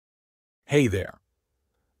Hey there.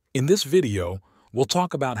 In this video, we'll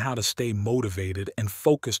talk about how to stay motivated and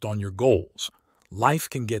focused on your goals. Life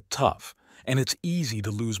can get tough, and it's easy to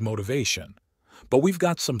lose motivation. But we've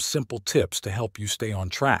got some simple tips to help you stay on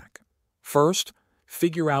track. First,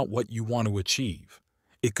 figure out what you want to achieve.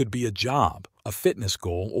 It could be a job, a fitness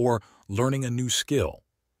goal, or learning a new skill.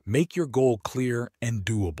 Make your goal clear and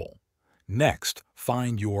doable. Next,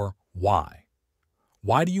 find your why.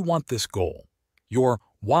 Why do you want this goal? Your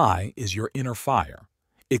why is your inner fire.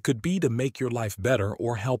 It could be to make your life better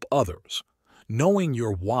or help others. Knowing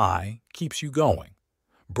your why keeps you going.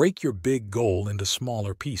 Break your big goal into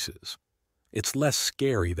smaller pieces. It's less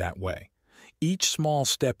scary that way. Each small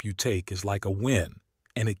step you take is like a win,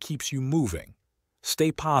 and it keeps you moving.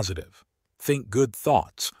 Stay positive. Think good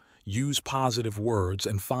thoughts. Use positive words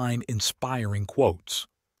and find inspiring quotes.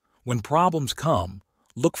 When problems come,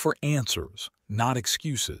 look for answers, not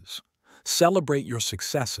excuses. Celebrate your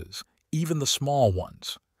successes, even the small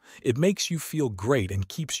ones. It makes you feel great and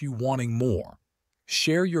keeps you wanting more.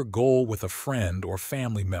 Share your goal with a friend or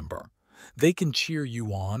family member. They can cheer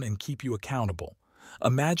you on and keep you accountable.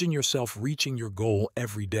 Imagine yourself reaching your goal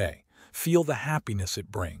every day. Feel the happiness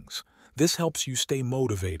it brings. This helps you stay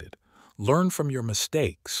motivated. Learn from your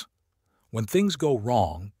mistakes. When things go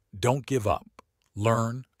wrong, don't give up.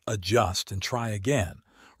 Learn, adjust, and try again.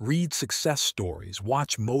 Read success stories,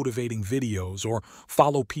 watch motivating videos, or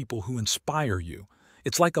follow people who inspire you.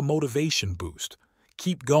 It's like a motivation boost.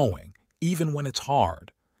 Keep going, even when it's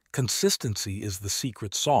hard. Consistency is the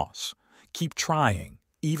secret sauce. Keep trying,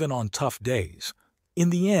 even on tough days. In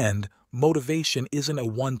the end, motivation isn't a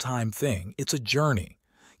one-time thing, it's a journey.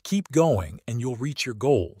 Keep going and you'll reach your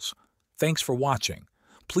goals. Thanks for watching.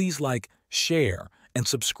 Please like, share, and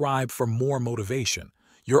subscribe for more motivation.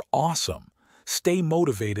 You're awesome. Stay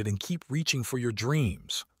motivated and keep reaching for your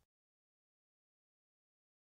dreams.